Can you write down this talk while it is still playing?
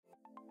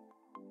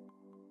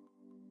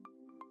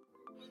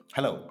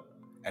Hello,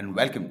 and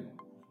welcome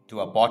to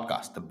our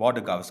podcast, the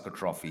Border Gavaskar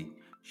Trophy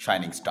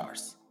Shining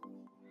Stars.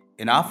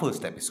 In our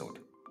first episode,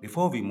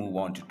 before we move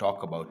on to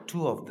talk about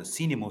two of the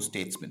senior most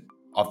statesmen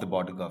of the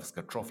Border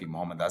Gavaskar Trophy,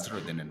 Mohammad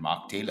Azharuddin and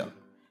Mark Taylor,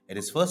 it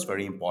is first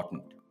very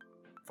important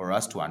for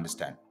us to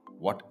understand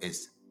what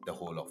is the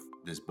whole of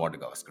this Border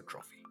Gavaskar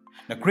Trophy.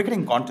 Now,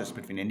 cricketing contests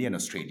between India and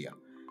Australia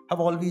have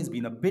always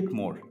been a bit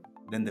more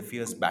than the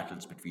fierce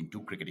battles between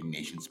two cricketing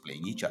nations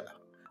playing each other.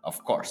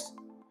 Of course,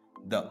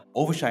 the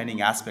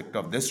overshining aspect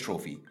of this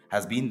trophy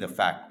has been the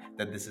fact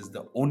that this is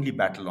the only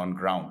battle on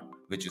ground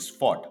which is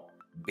fought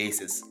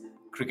basis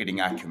cricketing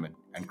acumen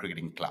and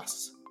cricketing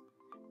class.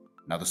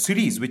 Now, the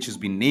series, which has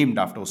been named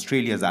after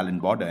Australia's Alan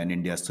Border and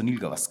India's Sunil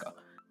Gavaskar,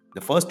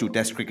 the first two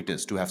Test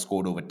cricketers to have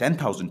scored over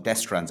 10,000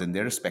 Test runs in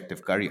their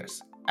respective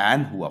careers,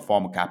 and who are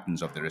former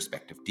captains of their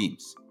respective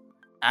teams.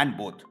 And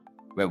both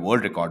were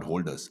world record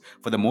holders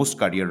for the most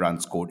career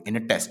runs scored in a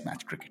Test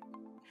match cricket.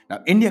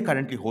 Now, India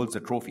currently holds the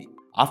trophy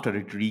after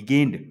it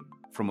regained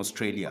from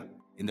Australia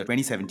in the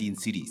 2017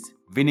 series,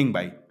 winning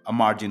by a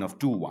margin of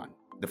 2-1.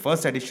 The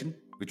first edition,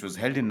 which was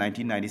held in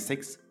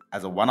 1996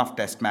 as a one-off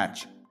Test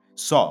match,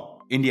 saw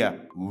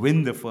India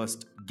win the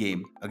first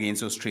game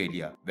against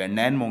Australia, where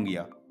Nan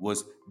Mongia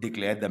was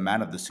declared the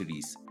man of the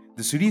series.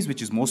 The series,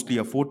 which is mostly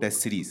a four-test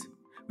series,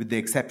 with the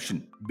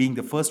exception being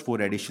the first four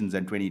editions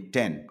in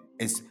 2010,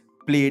 is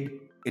played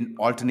in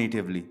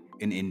alternatively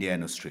in India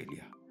and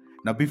Australia.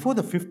 Now, before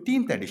the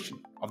 15th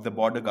edition of the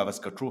Border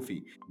Gavaskar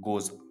Trophy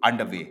goes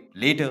underway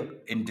later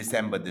in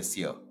December this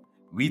year,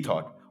 we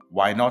thought,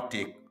 why not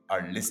take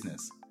our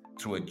listeners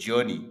through a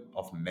journey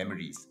of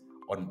memories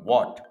on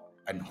what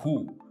and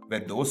who were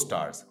those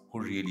stars who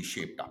really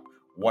shaped up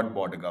what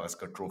Border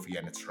Gavaskar Trophy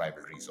and its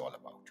rivalry is all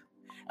about.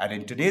 And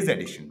in today's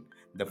edition,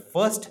 the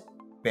first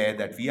pair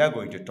that we are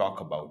going to talk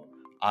about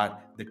are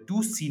the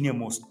two senior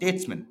most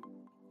statesmen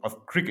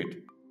of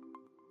cricket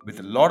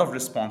with a lot of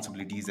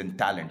responsibilities and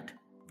talent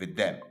with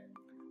them,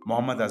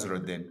 Mohammad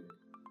Azharuddin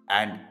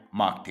and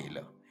Mark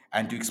Taylor.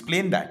 And to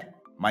explain that,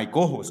 my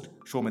co host,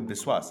 Shomit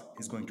Biswas,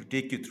 is going to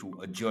take you through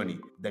a journey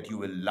that you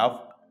will love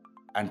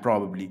and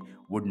probably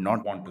would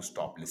not want to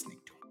stop listening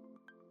to.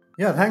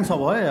 Yeah, thanks,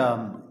 Avoy.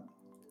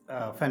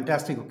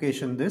 Fantastic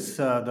occasion.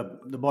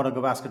 The Border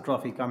Gavaskar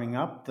Trophy coming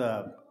up,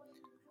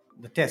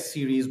 the Test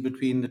series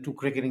between the two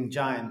cricketing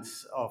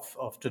giants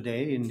of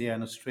today, India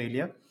and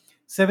Australia.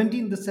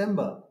 17th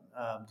December,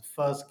 the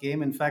first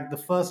game. In fact, the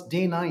first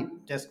day-night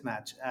Test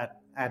match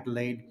at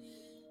Adelaide,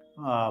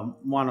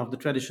 one of the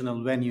traditional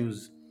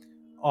venues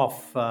of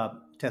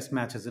Test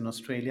matches in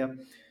Australia,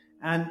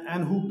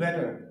 and who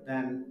better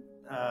than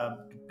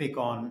to pick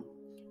on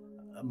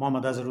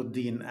Mohammad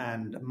Azharuddin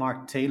and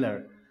Mark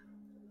Taylor,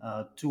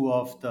 two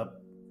of the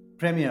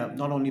premier,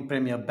 not only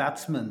premier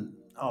batsmen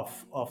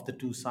of the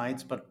two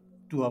sides, but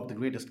two of the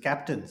greatest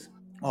captains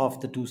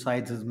of the two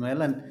sides as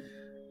well. And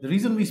the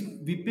reason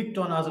we picked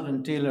on Azhar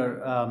and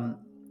Taylor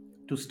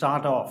to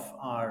start off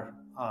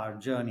our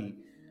journey,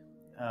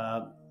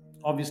 uh,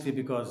 obviously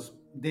because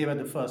they were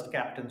the first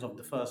captains of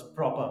the first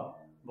proper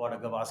Border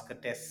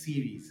Gavaskar Test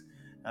series.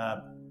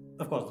 Uh,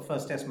 of course, the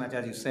first Test match,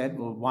 as you said,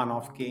 was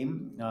one-off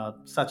game.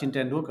 Sachin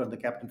Tendulkar, the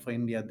captain for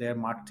India, there.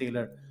 Mark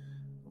Taylor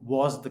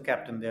was the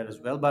captain there as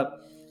well. But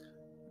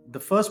the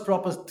first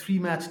proper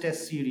three-match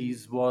Test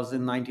series was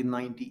in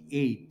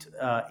 1998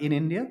 in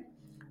India,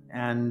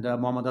 and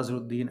Mohammad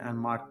Azharuddin and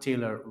Mark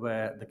Taylor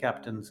were the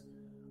captains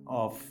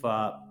of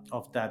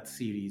that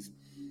series.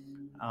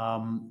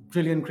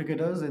 Brilliant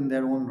cricketers in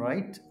their own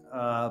right,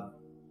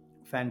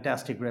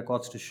 fantastic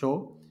records to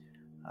show,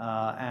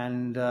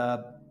 and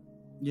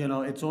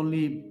it's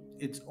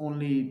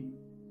only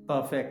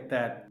perfect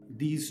that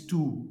these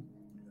two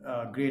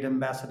great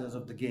ambassadors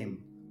of the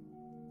game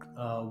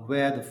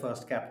were the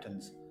first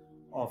captains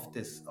of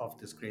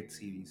this great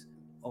series.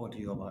 Over to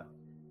you, Abhay.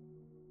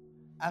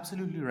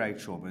 Absolutely right,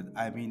 Shobit.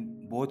 I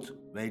mean, both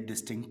very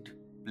distinct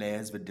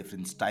players with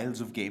different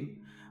styles of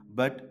game,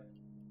 but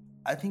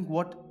I think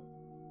what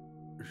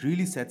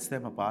really sets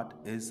them apart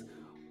is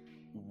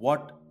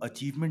what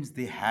achievements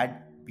they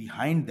had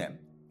behind them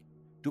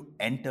to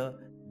enter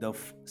the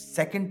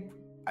second,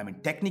 I mean,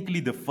 technically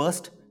the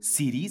first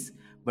series,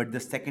 but the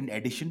second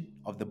edition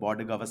of the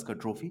Border Gavaskar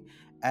Trophy.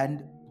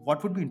 And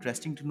what would be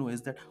interesting to know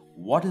is that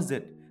what is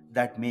it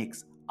that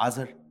makes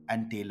Azhar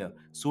and Taylor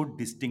so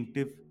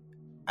distinctive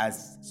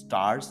as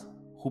stars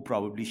who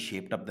probably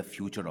shaped up the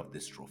future of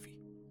this trophy?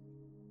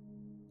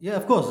 Yeah,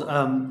 of course.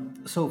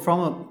 So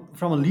from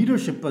a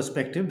leadership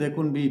perspective, there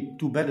couldn't be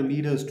two better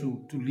leaders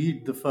to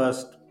lead the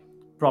first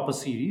proper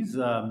series,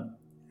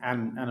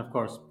 and of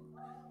course,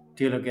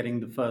 Taylor getting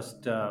the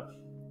first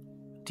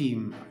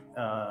team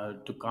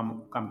to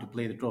come to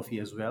play the trophy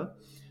as well.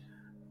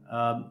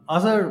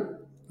 Other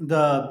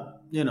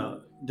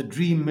the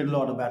dream middle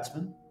order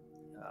batsman,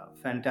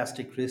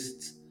 fantastic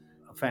wrists,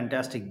 a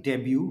fantastic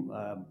debut.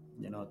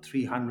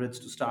 300s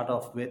to start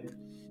off with,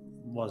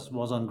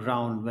 was on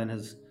ground when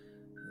his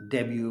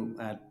debut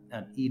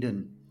at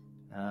Eden,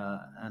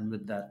 and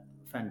with that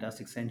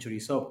fantastic century.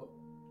 So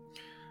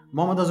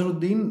Mohammad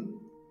Azharuddin,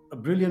 a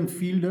brilliant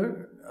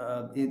fielder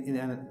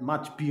and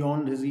much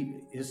beyond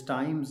his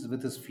times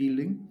with his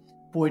fielding.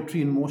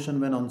 Poetry in motion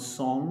when on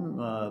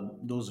song.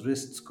 Those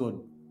wrists could,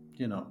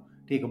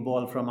 take a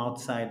ball from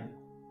outside,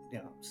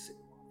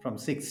 from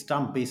six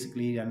stump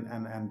basically,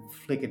 and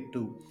flick it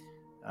to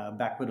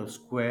backward of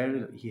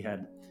square. He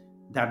had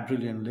that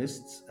brilliant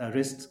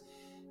wrists.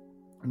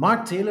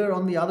 Mark Taylor,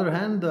 on the other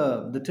hand,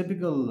 the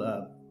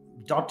typical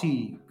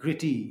dotty,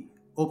 gritty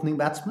opening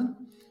batsman,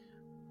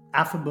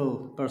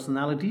 affable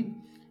personality,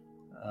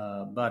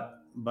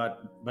 but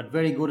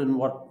very good in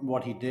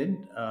what he did.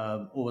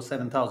 Over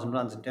 7,000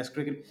 runs in Test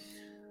cricket.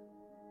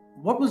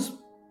 What was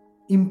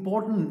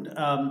important,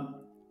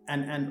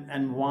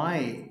 and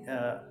why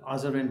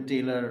Azhar and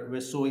Taylor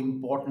were so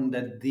important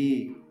that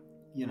they,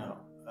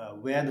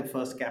 were the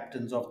first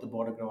captains of the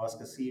Border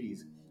Gavaskar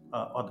series,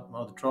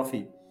 or the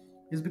trophy,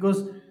 is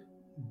because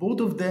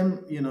both of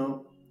them,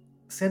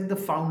 set the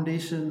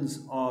foundations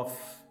of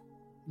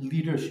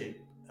leadership,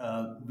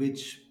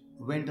 which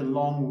went a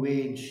long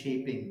way in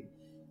shaping,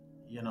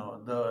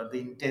 the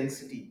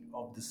intensity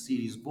of the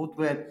series. Both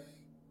were,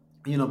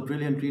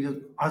 brilliant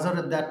leaders. Azhar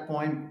at that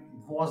point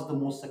was the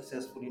most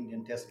successful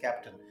Indian Test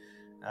captain.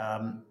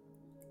 Um,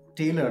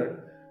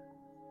 Taylor,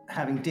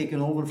 having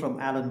taken over from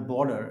Alan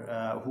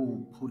Border,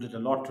 who did a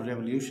lot to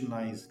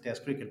revolutionize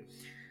Test cricket.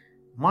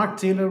 Mark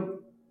Taylor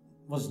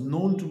was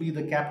known to be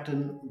the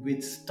captain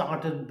which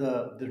started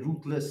the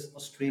ruthless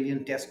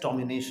Australian Test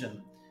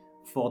domination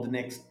for the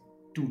next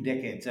 2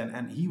 decades.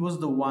 And he was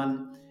the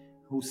one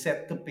who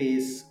set the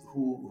pace,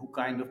 who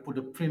kind of put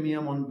a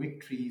premium on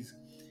victories,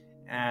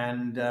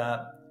 and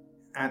that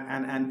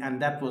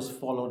was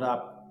followed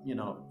up,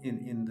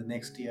 in the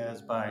next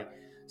years by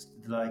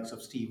the likes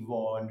of Steve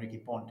Waugh and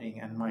Ricky Ponting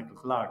and Michael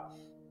Clark.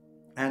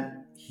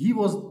 And he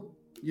was,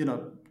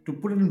 to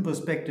put it in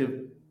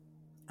perspective,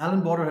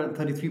 Alan Border had a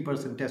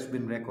 33% Test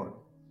win record.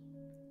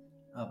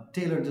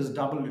 Taylor just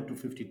doubled it to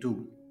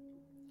 52.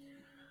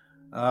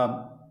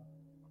 Um,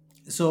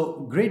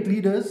 so great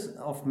leaders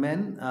of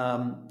men.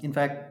 In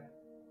fact,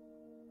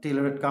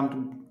 Taylor had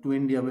come to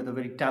India with a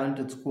very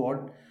talented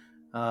squad.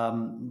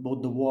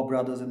 Both the War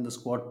brothers in the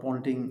squad,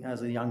 Ponting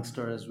as a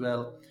youngster as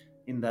well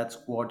in that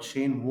squad.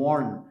 Shane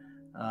Warne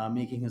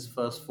making his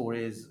first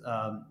forays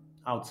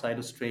outside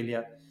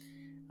Australia.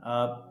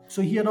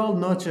 So he had all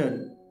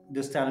nurtured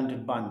this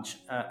talented bunch,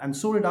 and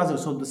so did Azhar.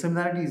 So the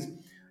similarities,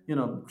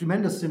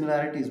 tremendous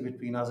similarities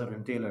between Azhar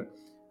and Taylor.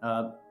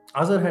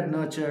 Azhar had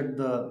nurtured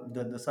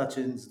the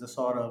Sachins, the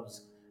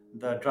Saurabhs,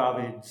 the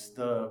Dravids,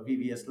 the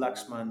VVS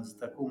Lakshmans,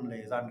 the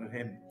Kumbles under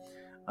him.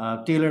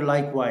 Taylor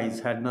likewise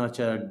had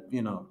nurtured,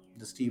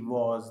 the Steve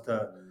Waughs,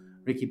 the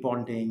Ricky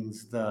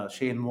Pontings, the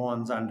Shane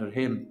Warnes under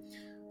him.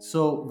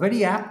 So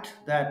very apt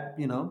that,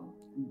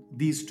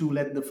 these two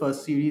led the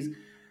first series.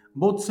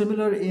 Both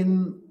similar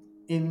in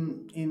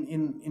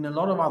a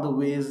lot of other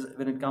ways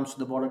when it comes to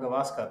the Border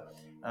Gavaskar.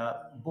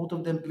 Both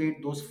of them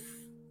played those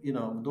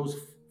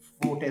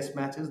four Test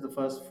matches, the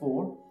first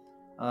four.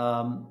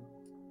 Um,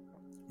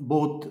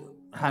 both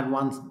had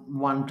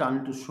one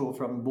ton to show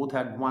from. Both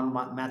had one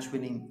match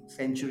winning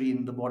century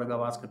in the Border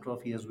Gavaskar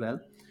Trophy as well.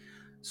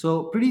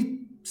 So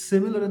pretty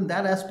similar in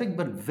that aspect,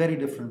 but very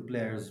different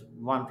players.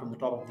 One from the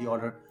top of the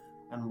order,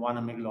 and one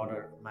a middle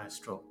order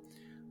maestro.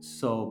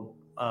 So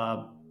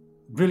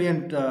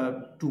brilliant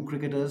two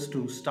cricketers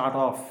to start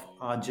off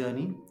our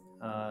journey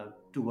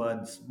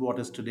towards what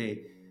is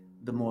today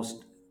the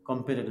most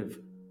competitive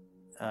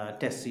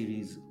Test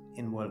series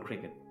in world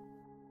cricket.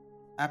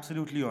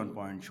 Absolutely on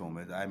point,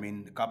 Shomit. I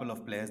mean, the couple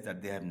of players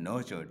that they have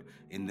nurtured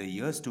in the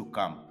years to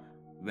come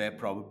were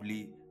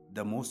probably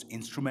the most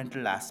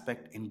instrumental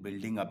aspect in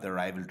building up the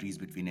rivalries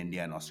between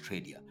India and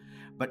Australia.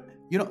 But,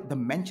 the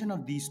mention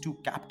of these two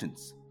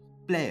captains,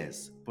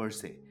 players per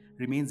se,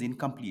 remains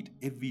incomplete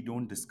if we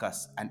don't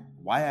discuss. And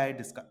why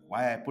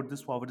I put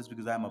this forward is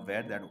because I'm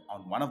aware that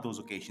on one of those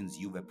occasions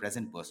you were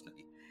present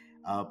personally.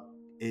 Uh,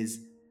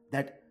 is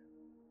that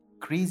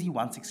crazy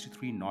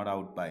 163 not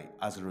out by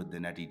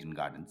Azharuddin at Eden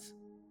Gardens,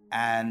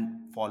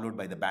 and followed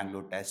by the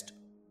Bangalore Test,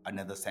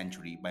 another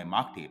century by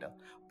Mark Taylor,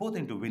 both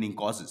into winning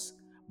causes.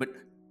 But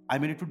I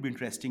mean, it would be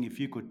interesting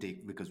if you could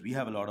take, because we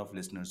have a lot of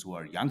listeners who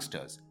are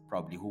youngsters,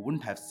 probably who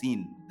wouldn't have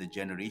seen the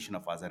generation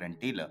of Azhar and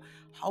Taylor.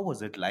 How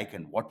was it like,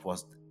 and what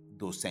was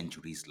those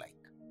centuries like?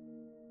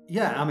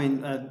 Yeah, I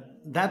mean,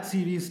 that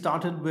series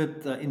started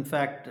with, in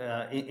fact,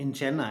 in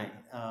Chennai,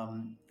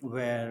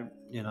 where,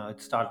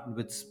 it started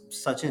with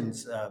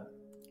Sachin's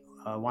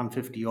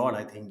 150 odd,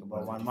 I think,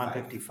 about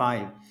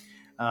 155,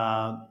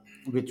 uh,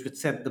 which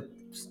set the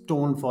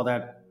tone for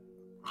that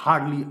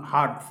hardly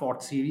hard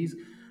fought series.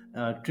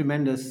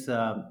 Tremendous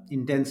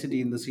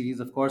intensity in the series,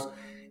 of course.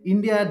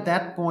 India at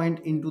that point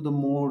into the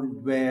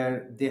mode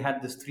where they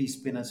had this three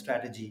spinner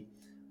strategy,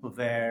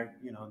 where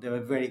they were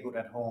very good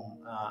at home,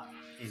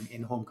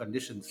 in home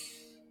conditions.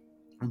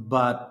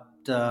 But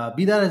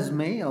be that as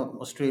may,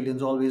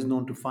 Australians always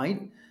known to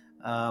fight.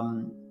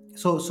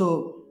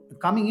 So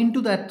coming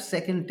into that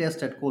second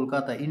test at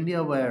Kolkata,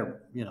 India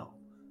were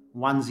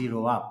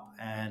 1-0 up,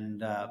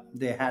 and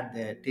they had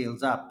their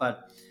tails up,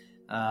 but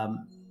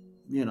um,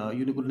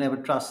 you could never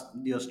trust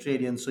the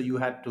Australians, so you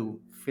had to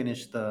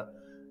finish the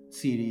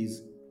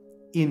series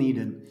in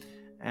Eden.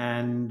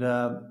 And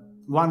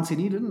once in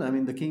Eden, I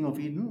mean, the king of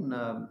Eden,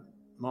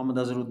 Mohammad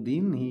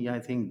Azharuddin, he, I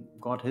think,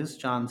 got his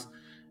chance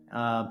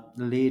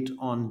late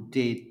on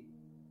day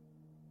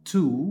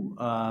two.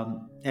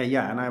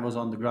 Yeah, and I was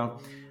on the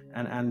ground.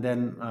 And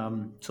then,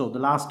 so the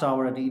last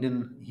hour at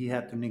Eden, he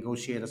had to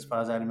negotiate, as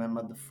far as I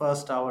remember, the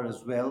first hour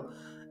as well.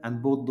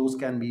 And both those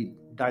can be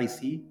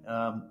dicey,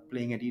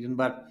 playing at Eden.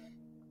 But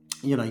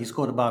he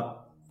scored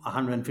about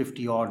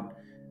 150 odd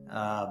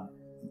uh,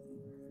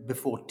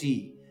 before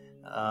tea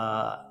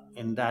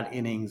in that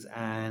innings,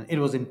 and it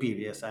was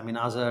imperious. I mean,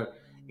 Azhar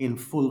in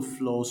full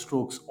flow,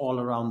 strokes all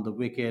around the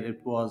wicket.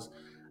 It was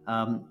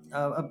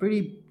a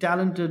pretty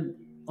talented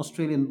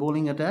Australian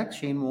bowling attack.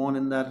 Shane Warne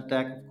in that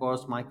attack, of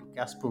course, Michael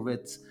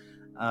Kasprowitz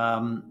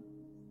um,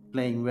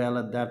 playing well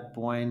at that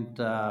point.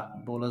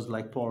 Bowlers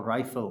like Paul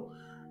Rifle,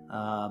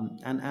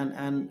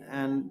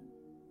 and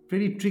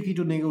pretty tricky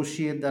to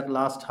negotiate that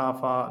last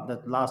half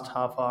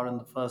hour in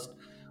the first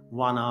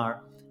 1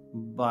 hour.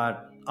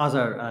 But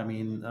Azhar, I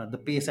mean, the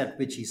pace at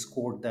which he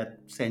scored that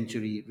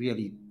century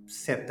really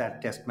set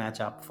that test match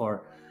up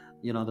for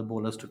the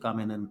bowlers to come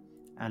in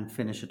and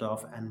finish it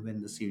off and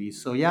win the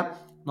series. So yeah,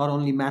 not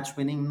only match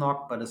winning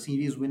knock, but a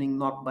series winning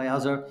knock by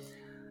Azhar.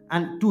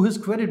 And to his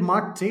credit,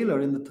 Mark Taylor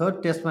in the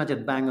third test match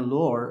at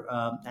Bangalore,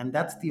 and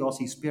that's the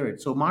Aussie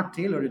spirit. So Mark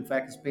Taylor, in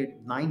fact, has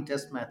played 9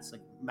 test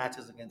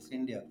matches against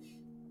India,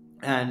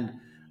 and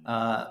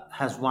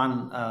has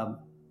won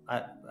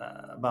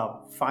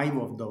about 5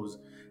 of those,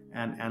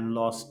 and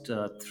lost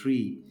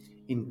 3,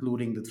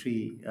 including the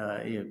 3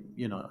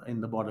 in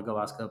the Border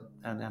Gavaskar,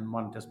 and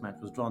 1 test match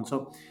was drawn.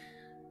 So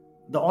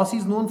the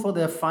Aussies, known for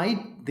their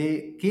fight,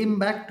 they came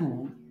back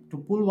to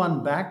pull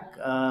one back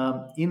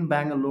in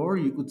Bangalore.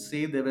 You could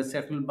say they were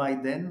settled by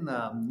then,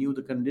 knew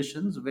the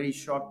conditions. Very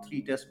short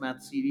 3 test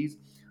match series,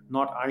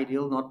 not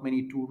ideal. Not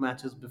many tour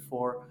matches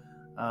before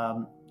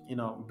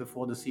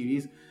the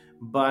series.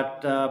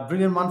 But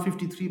brilliant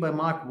 153 by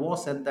Mark Waugh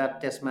set that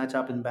test match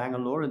up in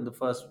Bangalore in the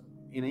first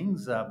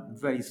innings.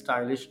 Very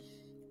stylish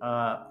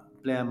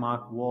player,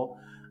 Mark Waugh.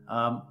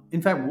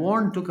 In fact,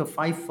 Warren took a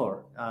 5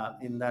 for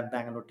in that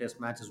Bangalore Test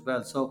match as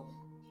well.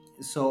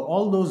 So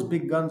all those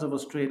big guns of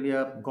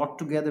Australia got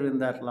together in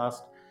that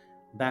last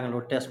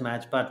Bangalore Test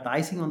match. But the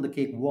icing on the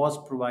cake was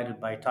provided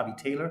by Tubby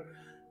Taylor,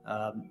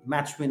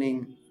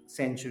 match-winning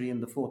century in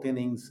the fourth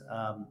innings,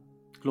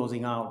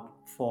 closing out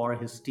for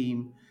his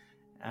team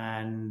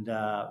and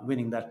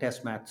winning that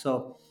Test match.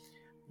 So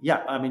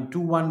yeah, I mean,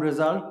 2-1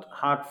 result,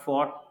 hard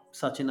fought.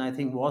 Sachin, I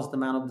think, was the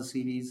man of the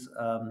series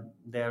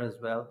there as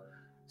well.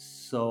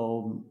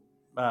 So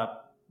uh,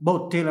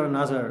 both Taylor and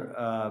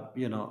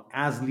Azhar,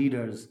 as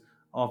leaders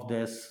of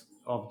their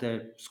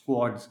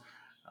squads,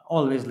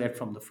 always led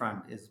from the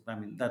front. I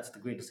mean, that's the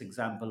greatest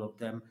example of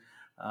them.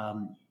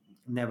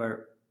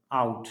 Never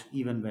out,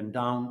 even when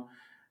down.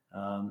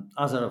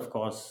 Azhar, of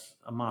course,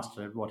 a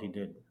master at what he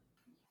did.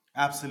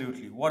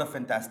 Absolutely. What a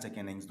fantastic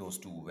innings those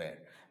two were.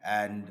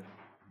 And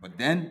but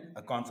then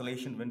a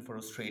consolation win for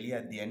Australia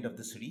at the end of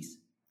the series.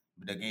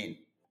 But again,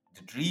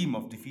 the dream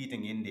of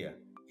defeating India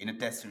in a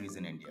test series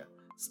in India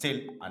still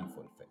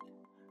unfulfilled.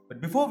 But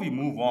before we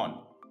move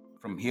on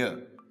from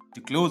here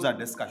to close our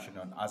discussion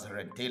on Azhar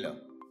and Taylor,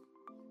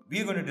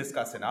 we are going to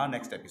discuss in our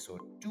next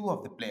episode 2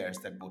 of the players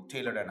that both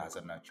Taylor and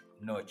Azhar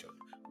nurtured.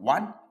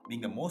 One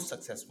being the most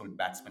successful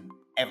batsman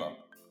ever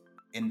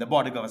in the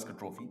Border Gavaskar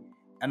Trophy,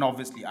 and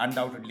obviously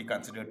undoubtedly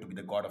considered to be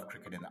the god of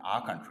cricket in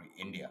our country,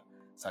 India,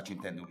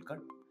 Sachin Tendulkar.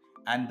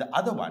 And the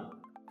other one,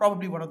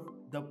 probably one of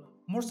the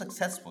more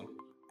successful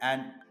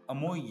and a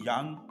more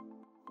young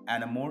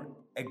and a more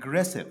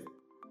aggressive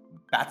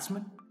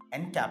batsman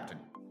and captain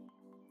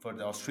for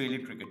the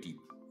Australian cricket team,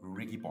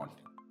 Ricky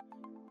Ponting.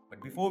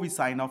 But before we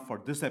sign off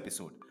for this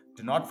episode,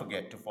 do not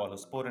forget to follow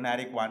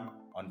Sportanatic One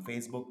on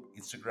Facebook,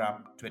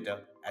 Instagram,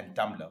 Twitter, and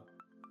Tumblr.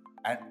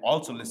 And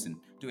also listen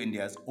to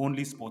India's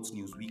only sports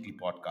news weekly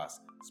podcast,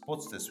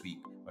 Sports This Week,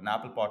 on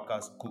Apple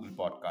Podcasts, Google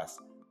Podcasts,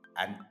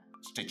 and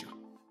Stitcher.